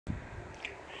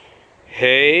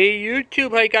Hey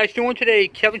YouTube, how you guys doing today?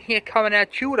 Kevin here coming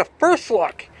at you with a first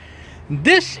look.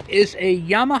 This is a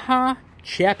Yamaha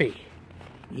chappy.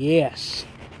 Yes.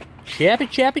 Chappy.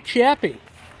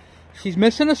 She's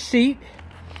missing a seat,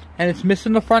 and it's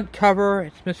missing the front cover.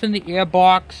 It's missing the air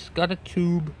box. Got a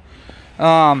tube.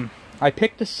 I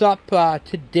picked this up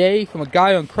today from a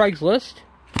guy on Craigslist.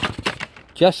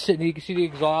 Just sitting, you can see the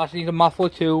exhaust. It needs a muffler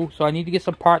too, so I need to get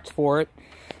some parts for it.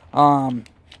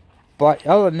 But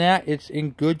other than that, it's in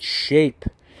good shape.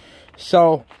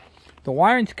 So, the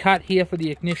wiring's cut here for the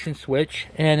ignition switch.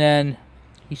 And then,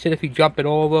 he said if you jump it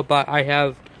over, but I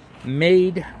have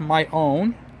made my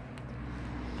own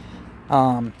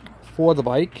for the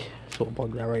bike. So, we'll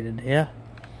plug that right in here.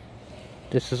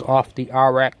 This is off the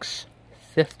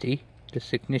LB50,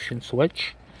 this ignition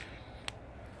switch.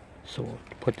 So, we'll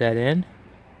put that in.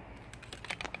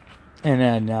 And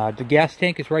then, the gas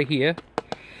tank is right here.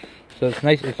 So it's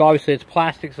nice, it's obviously it's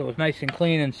plastic, so it's nice and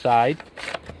clean inside.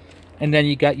 And then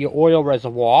you got your oil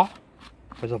reservoir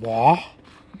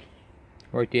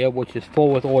right there, which is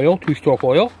full with oil, 2-stroke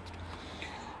oil.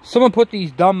 Someone put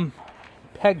these dumb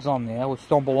pegs on there, which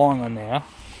don't belong on there.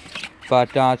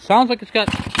 But it sounds like it's got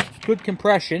good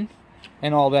compression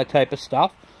and all that type of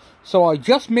stuff. So I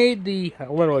just made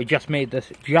literally just made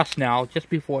this just now,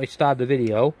 just before I started the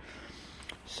video.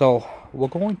 So we're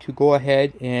going to go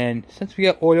ahead, and since we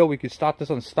got oil, we can start this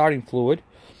on starting fluid.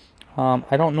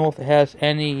 I don't know if it has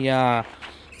any,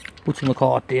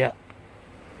 whatchamacallit there.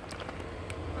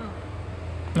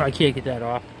 No, I can't get that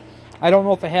off. I don't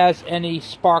know if it has any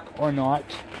spark or not.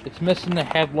 It's missing the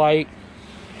headlight.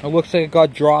 It looks like it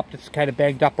got dropped. It's kind of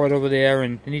banged up right over there,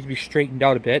 and it needs to be straightened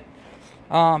out a bit.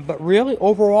 But really,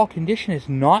 overall condition is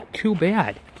not too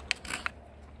bad.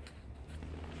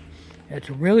 It's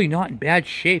really not in bad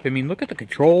shape. I mean, look at the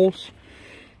controls.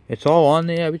 It's all on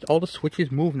there. All the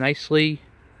switches move nicely.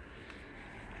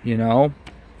 You know.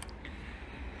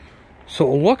 So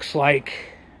it looks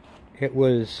like it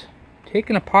was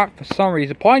taken apart for some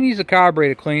reason. It probably needs the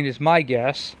carburetor cleaned, is my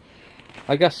guess.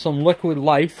 I got some liquid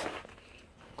life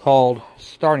called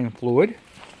starting fluid.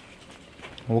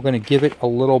 And we're going to give it a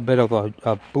little bit of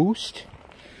a boost.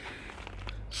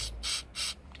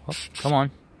 Oh, come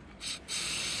on.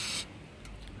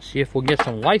 See if we'll get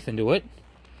some life into it.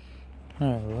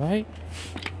 Alright.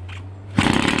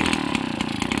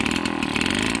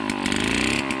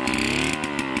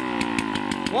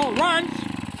 Well, it runs.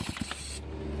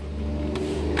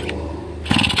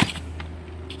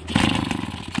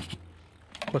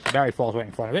 Of course, the battery falls right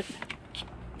in front of it.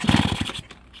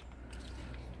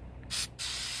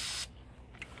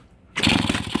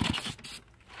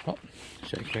 Oh,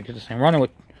 so I can get this thing running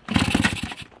with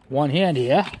one hand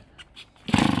here.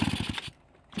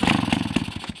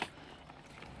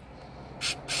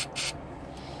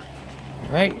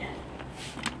 Right.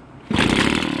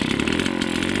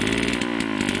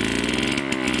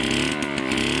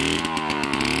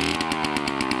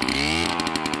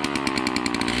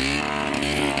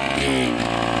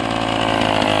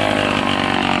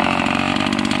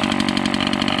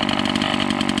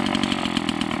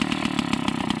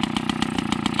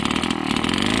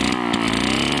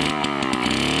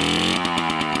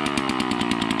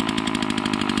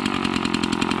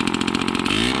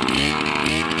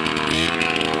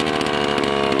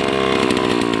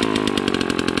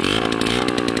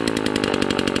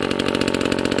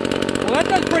 Well, that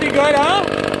does pretty good, huh?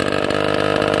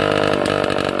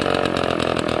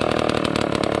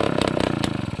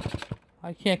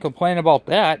 I can't complain about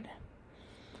that.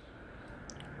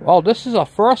 Well, this is a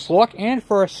first look and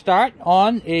first start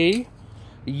on a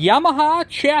Yamaha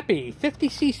chappy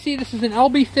 50cc. This is an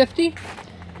LB50.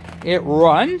 It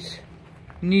runs.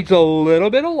 Needs a little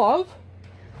bit of love.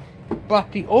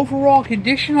 But the overall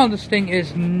condition on this thing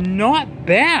is not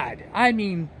bad. I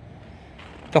mean,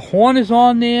 the horn is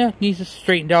on there, needs to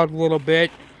straighten out a little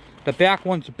bit. The back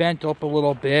one's bent up a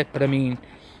little bit, but I mean,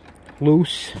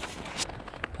 loose.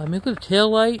 I mean, look at the tail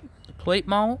light, the plate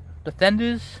mount, the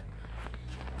fenders.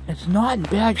 It's not in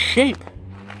bad shape.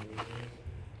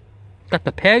 Got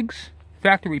the pegs,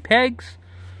 factory pegs.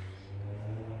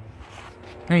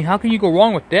 I mean, how can you go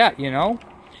wrong with that, you know?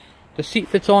 The seat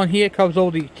fits on here, covers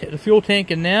over the fuel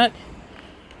tank and that.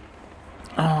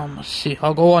 Let's see,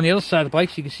 I'll go on the other side of the bike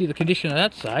so you can see the condition of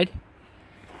that side.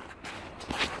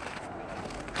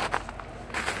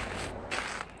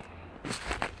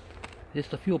 There's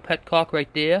the fuel petcock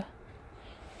right there.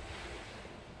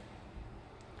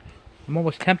 I'm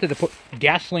almost tempted to put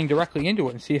gasoline directly into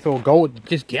it and see if it will go with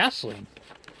just gasoline.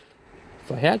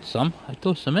 If I had some, I'd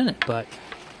throw some in it, but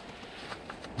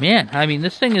man, I mean,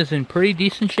 this thing is in pretty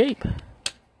decent shape.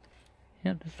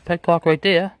 Yeah, there's the petcock right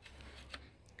there.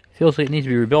 Feels like it needs to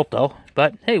be rebuilt though.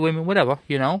 But hey, wait a minute, whatever,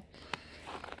 you know.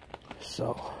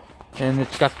 So, and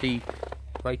it's got the,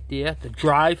 right there, the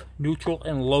drive, neutral,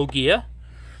 and low gear.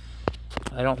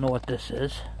 I don't know what this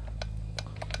is.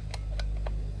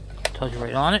 Tells you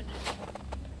right on it.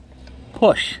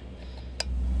 Push.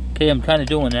 Okay, I'm kind of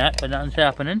doing that, but nothing's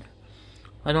happening.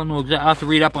 I don't know exactly. I'll have to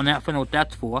read up on that, find out what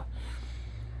that's for.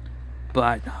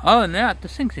 But other than that,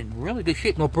 this thing's in really good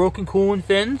shape. No broken cooling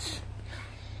fins.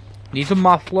 Needs a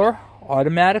muffler.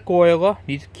 Automatic oiler.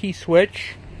 Needs a key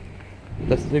switch.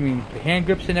 I mean, the hand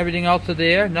grips and everything else are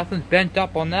there. Nothing's bent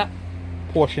up on that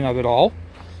portion of it all.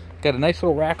 Got a nice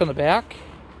little rack on the back.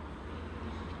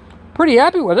 Pretty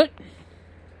happy with it.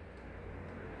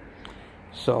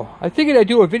 So, I figured I'd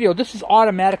do a video. This is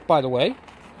automatic, by the way.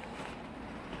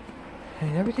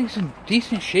 And everything's in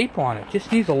decent shape on it.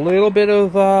 Just needs a little bit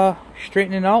of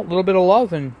straightening out, a little bit of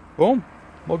love, and boom,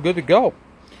 we're good to go.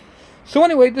 So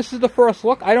anyway, this is the first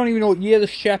look. I don't even know what year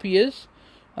this chappy is.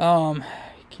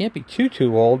 Can't be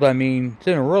too old. I mean, it's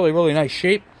in a really nice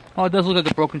shape. Oh, it does look like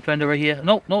a broken fender right here.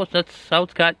 No, that's how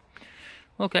it's cut.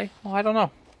 Okay, well, I don't know.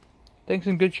 Thing's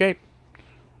in good shape.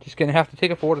 Just gonna have to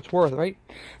take it for what it's worth, right?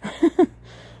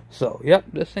 So, yep,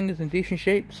 this thing is in decent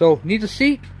shape. So, needs a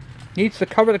seat. Needs the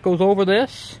cover that goes over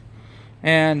this.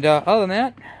 And other than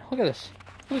that, look at this.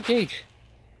 Look at the gauge.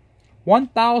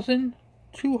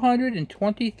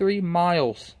 1,223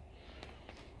 miles.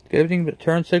 Got everything but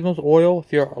turn signals, oil.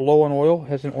 If you're low on oil,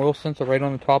 has an oil sensor right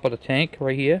on the top of the tank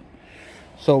right here.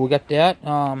 So we got that.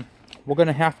 We're going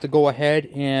to have to go ahead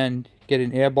and get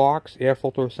an air box, air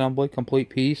filter assembly, complete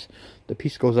piece. The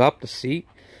piece goes up, the seat.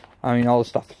 I mean, all the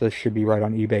stuff, this should be right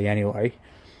on eBay anyway.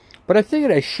 But I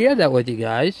figured I'd share that with you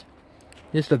guys.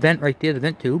 There's the vent right there, the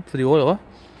vent tube for the oiler.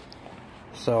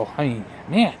 So, I mean,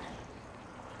 man.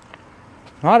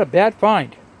 Not a bad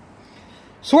find.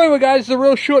 So anyway, guys, it's a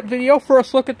real short video.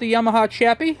 First look at the Yamaha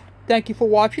Chappy. Thank you for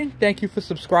watching. Thank you for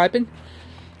subscribing.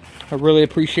 I really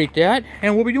appreciate that.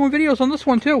 And we'll be doing videos on this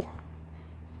one, too.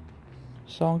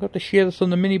 So I'm going to have to share this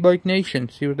on the Mini Bike Nation.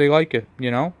 See what they like it,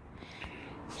 you know.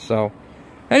 So,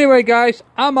 anyway, guys,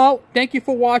 I'm out. Thank you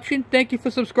for watching. Thank you for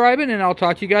subscribing. And I'll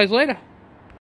talk to you guys later.